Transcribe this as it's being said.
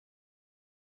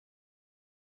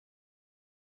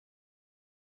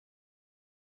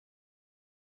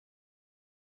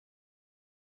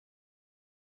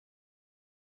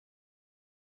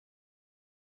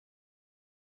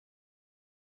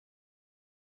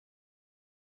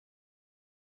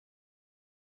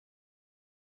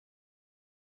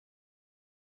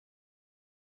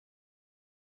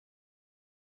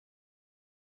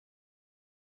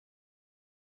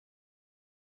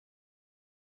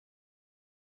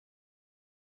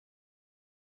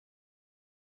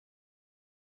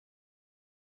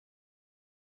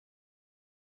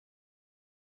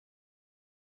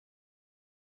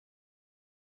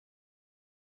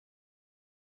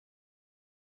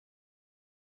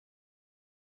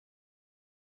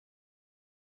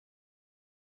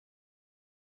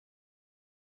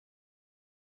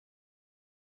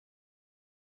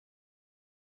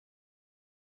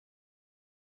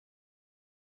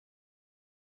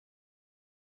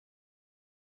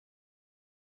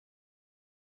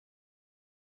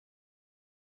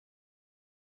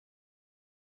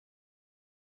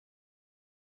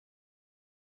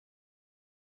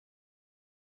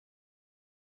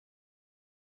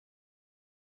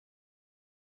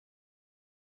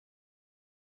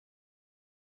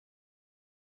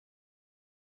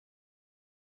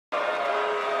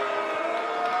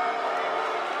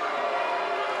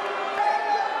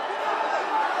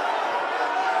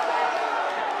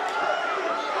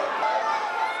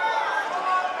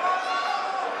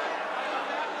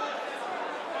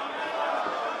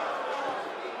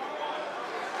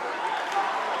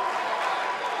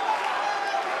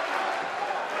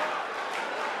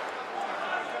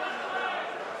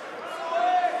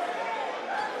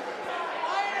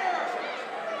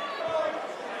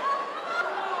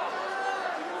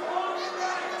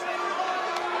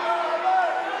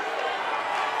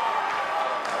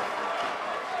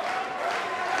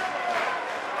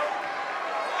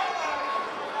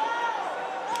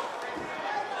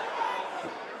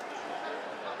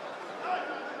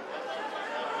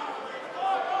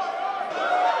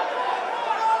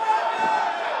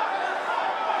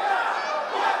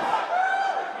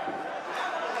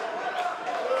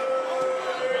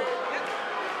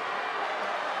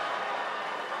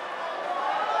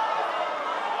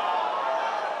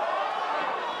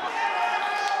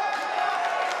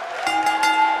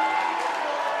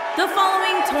The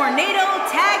following Tornado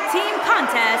Tag Team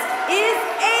Contest is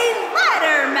a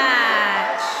ladder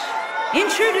match.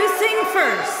 Introducing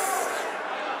first,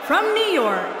 from New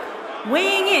York,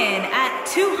 weighing in at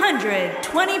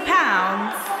 220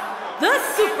 pounds, the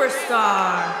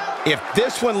Superstar. If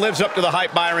this one lives up to the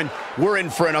hype, Byron, we're in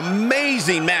for an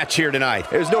amazing match here tonight.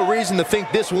 There's no reason to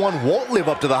think this one won't live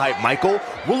up to the hype, Michael.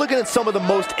 We're looking at some of the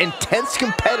most intense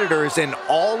competitors in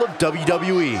all of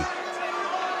WWE.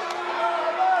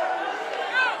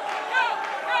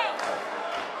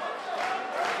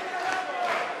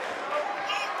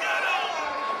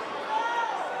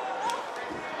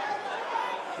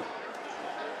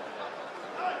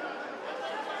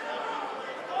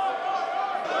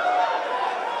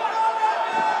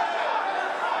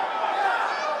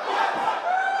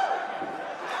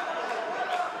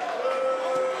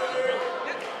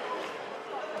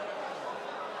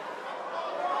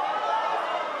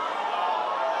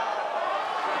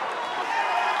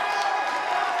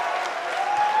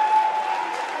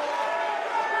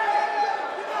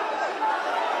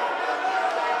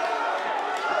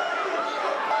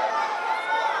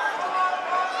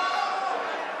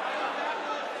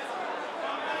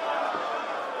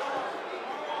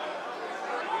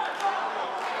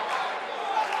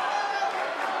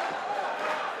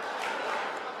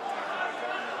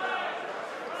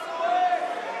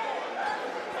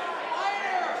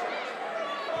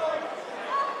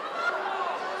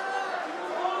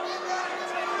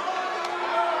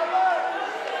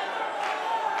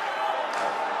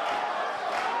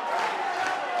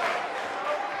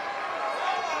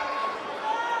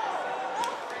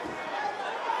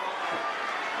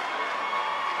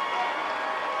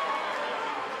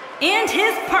 And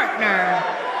his partner,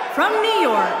 from New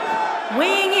York,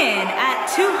 weighing in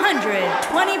at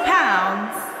 220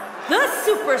 pounds, the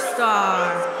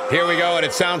Superstar. Here we go, and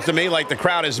it sounds to me like the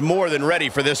crowd is more than ready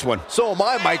for this one. So am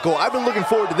I, Michael. I've been looking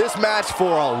forward to this match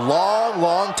for a long,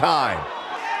 long time.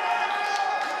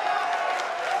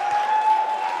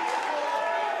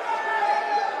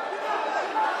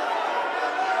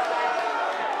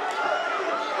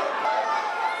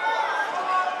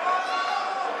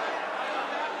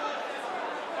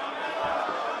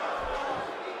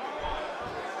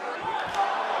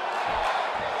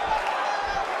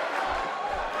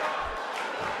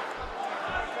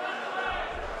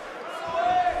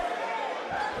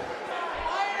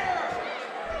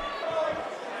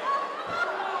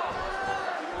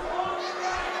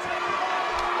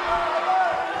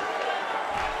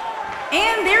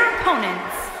 And their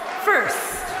opponents,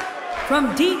 first,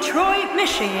 from Detroit,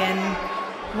 Michigan,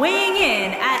 weighing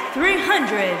in at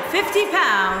 350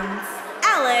 pounds,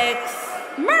 Alex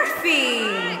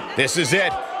Murphy. This is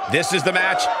it. This is the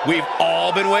match we've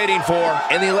all been waiting for.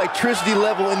 And the electricity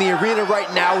level in the arena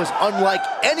right now is unlike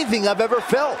anything I've ever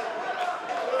felt.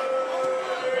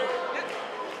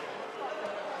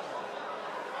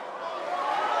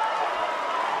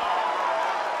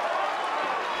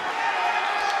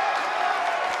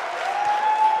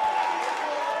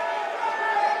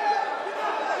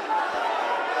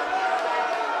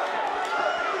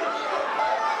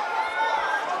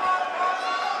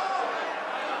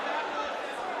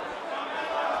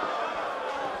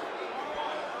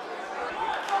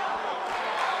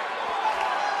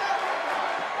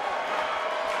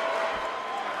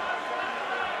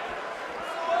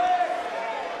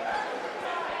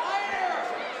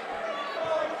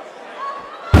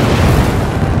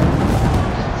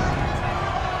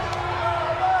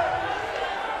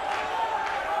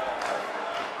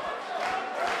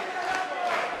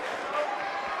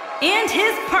 And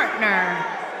his partner,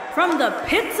 from the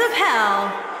pits of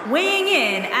hell, weighing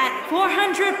in at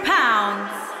 400 pounds,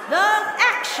 the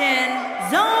Action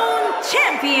Zone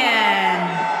Champion,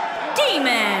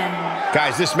 Demon.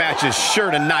 Guys, this match is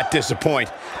sure to not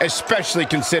disappoint, especially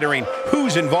considering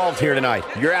who's involved here tonight.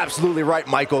 You're absolutely right,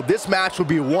 Michael. This match will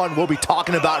be one we'll be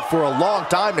talking about for a long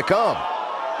time to come.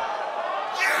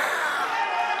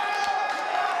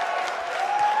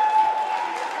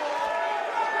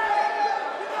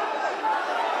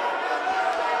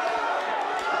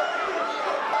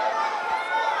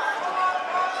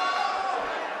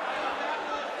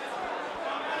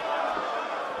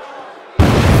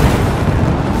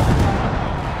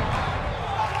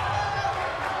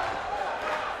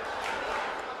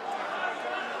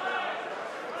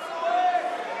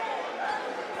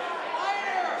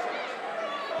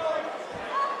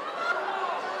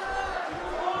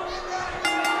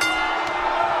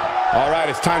 All right,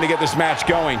 it's time to get this match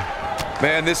going.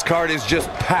 Man, this card is just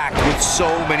packed with so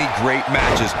many great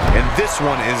matches, and this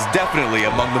one is definitely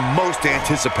among the most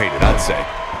anticipated, I'd say.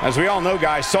 As we all know,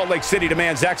 guys, Salt Lake City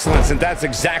demands excellence, and that's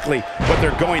exactly what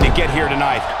they're going to get here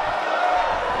tonight.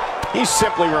 He's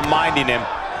simply reminding him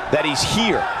that he's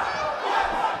here.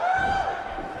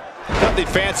 Nothing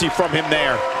fancy from him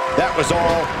there. That was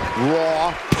all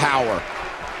raw power.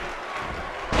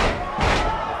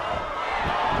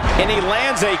 And he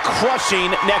lands a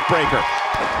crushing neck breaker.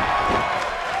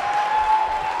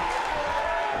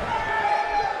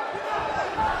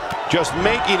 Just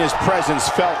making his presence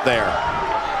felt there.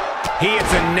 He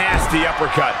hits a nasty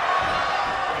uppercut.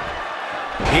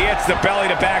 He hits the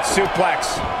belly-to-back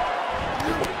suplex.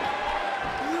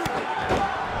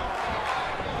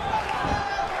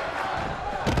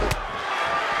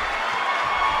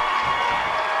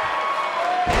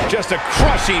 Just a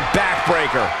crushing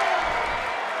backbreaker.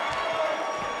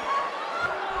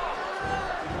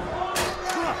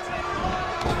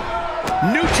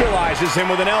 Neutralizes him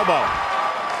with an elbow.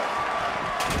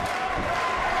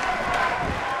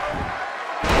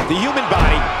 The human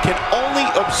body can only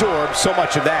absorb so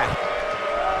much of that.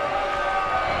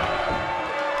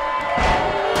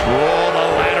 Whoa, the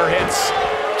ladder hits.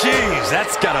 Jeez,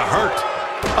 that's gotta hurt.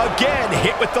 Again,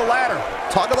 hit with the ladder.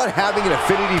 Talk about having an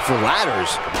affinity for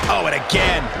ladders. Oh, and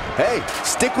again. Hey,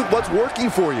 stick with what's working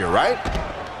for you, right?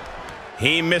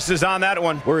 He misses on that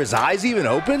one. Were his eyes even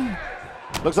open?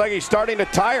 Looks like he's starting to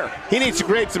tire. He needs to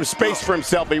create some space for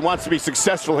himself if he wants to be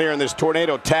successful here in this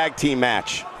Tornado Tag Team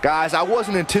match. Guys, I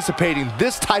wasn't anticipating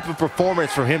this type of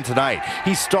performance from him tonight.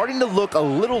 He's starting to look a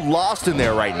little lost in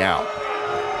there right now.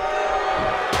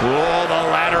 Whoa, the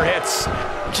ladder hits.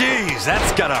 Jeez,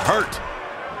 that's gotta hurt.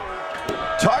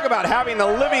 Talk about having the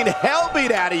living hell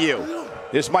beat out of you.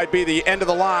 This might be the end of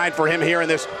the line for him here in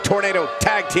this Tornado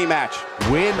Tag Team match.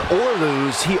 Win or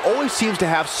lose, he always seems to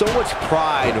have so much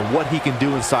pride in what he can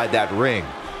do inside that ring.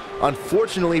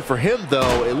 Unfortunately for him,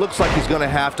 though, it looks like he's going to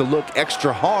have to look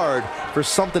extra hard for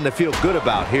something to feel good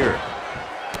about here.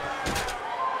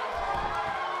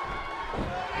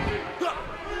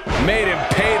 Made him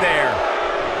pay there.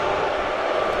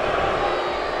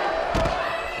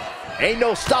 Ain't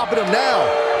no stopping him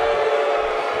now.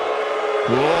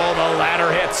 Whoa, the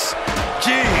ladder hits.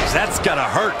 Jeez, that's gotta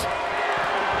hurt.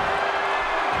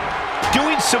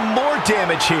 Doing some more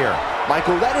damage here.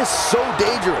 Michael, that is so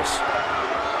dangerous.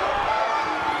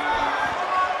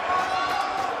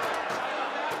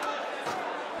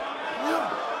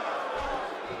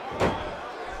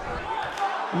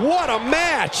 What a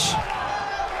match!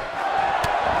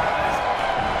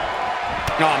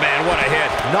 Oh, man, what a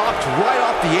hit. Knocked right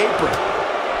off the apron.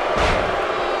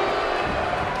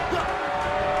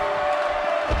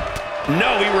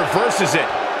 No, he reverses it.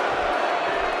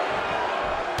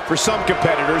 For some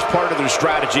competitors, part of their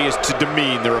strategy is to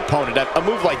demean their opponent. A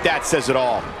move like that says it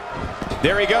all.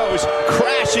 There he goes,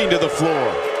 crashing to the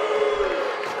floor.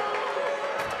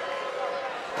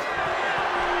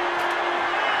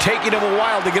 Taking him a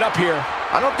while to get up here.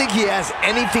 I don't think he has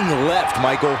anything left,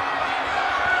 Michael.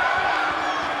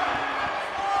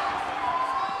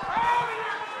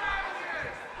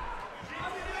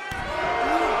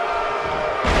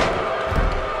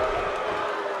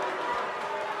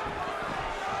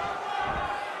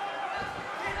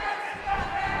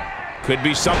 Could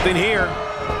be something here.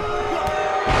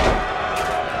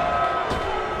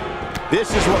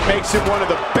 This is what makes him one of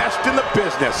the best in the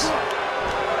business.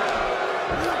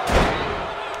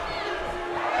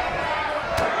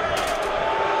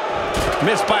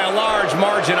 Missed by a large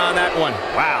margin on that one.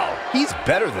 Wow, he's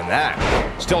better than that.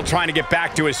 Still trying to get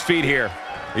back to his feet here.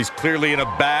 He's clearly in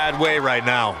a bad way right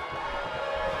now.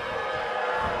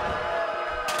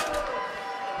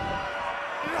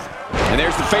 And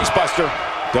there's the face buster.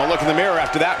 Don't look in the mirror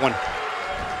after that one.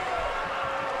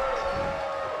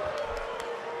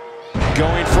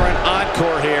 Going for an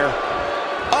encore here.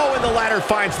 Oh, and the ladder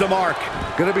finds the mark.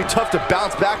 Gonna be tough to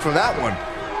bounce back from that one.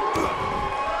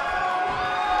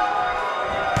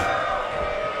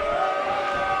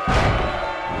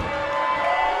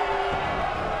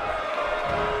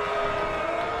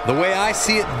 The way I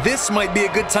see it, this might be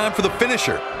a good time for the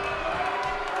finisher.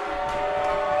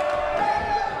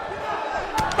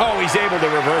 Oh, he's able to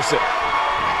reverse it.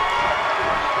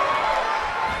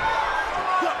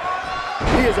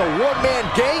 He is a one-man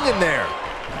gang in there.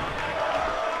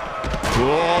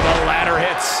 Whoa, the ladder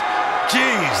hits.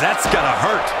 Jeez, that's gotta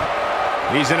hurt.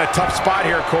 He's in a tough spot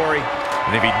here, Corey.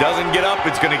 And if he doesn't get up,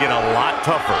 it's gonna get a lot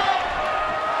tougher.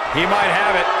 He might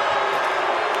have it.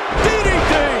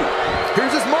 DDT!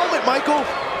 Here's his moment, Michael.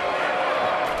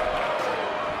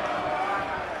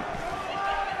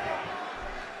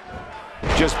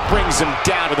 Just brings him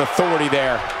down with authority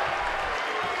there.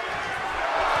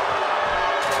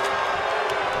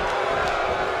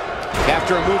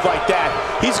 After a move like that,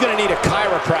 he's going to need a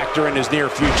chiropractor in his near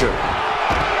future.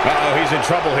 Uh-oh, he's in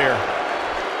trouble here.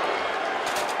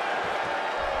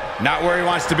 Not where he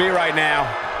wants to be right now.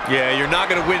 Yeah, you're not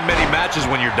going to win many matches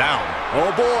when you're down.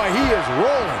 Oh boy, he is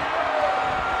rolling.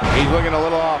 He's looking a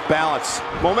little off balance.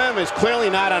 Momentum is clearly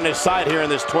not on his side here in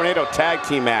this Tornado Tag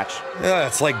Team match. Yeah,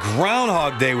 it's like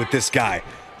Groundhog Day with this guy.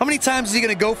 How many times is he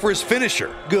going to go for his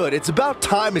finisher? Good. It's about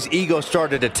time his ego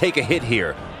started to take a hit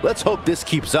here. Let's hope this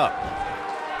keeps up.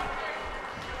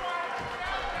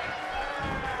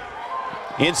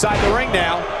 Inside the ring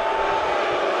now.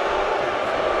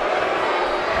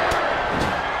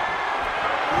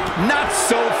 Not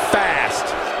so fast.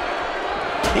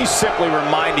 He's simply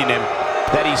reminding him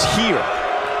that he's here.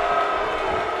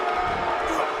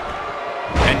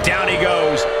 And down he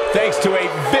goes, thanks to a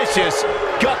vicious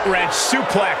gut-wrench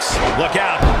suplex. Look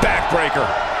out, backbreaker.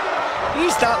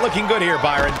 He's not looking good here,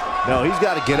 Byron. No, he's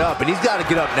got to get up, and he's got to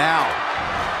get up now.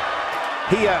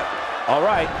 All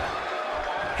right.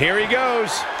 Here he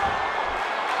goes.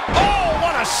 Oh,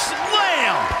 what a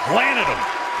slam! Landed him.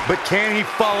 But can he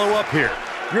follow up here?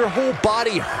 Your whole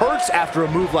body hurts after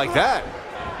a move like that.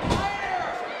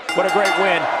 What a great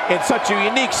win in such a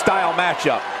unique style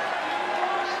matchup.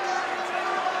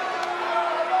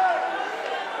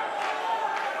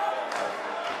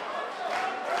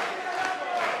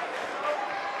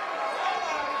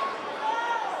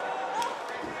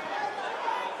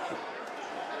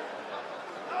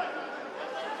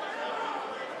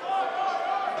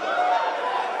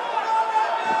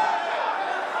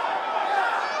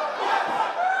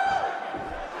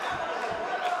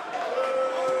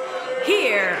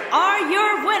 Here are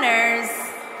your winners,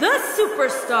 the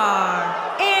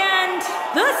Superstar and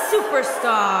the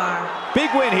Superstar. Big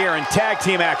win here in tag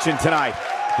team action tonight.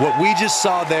 What we just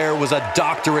saw there was a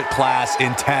doctorate class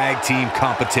in tag team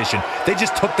competition. They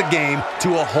just took the game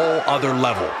to a whole other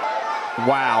level.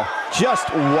 Wow, just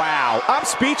wow. I'm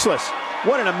speechless.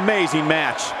 What an amazing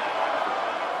match.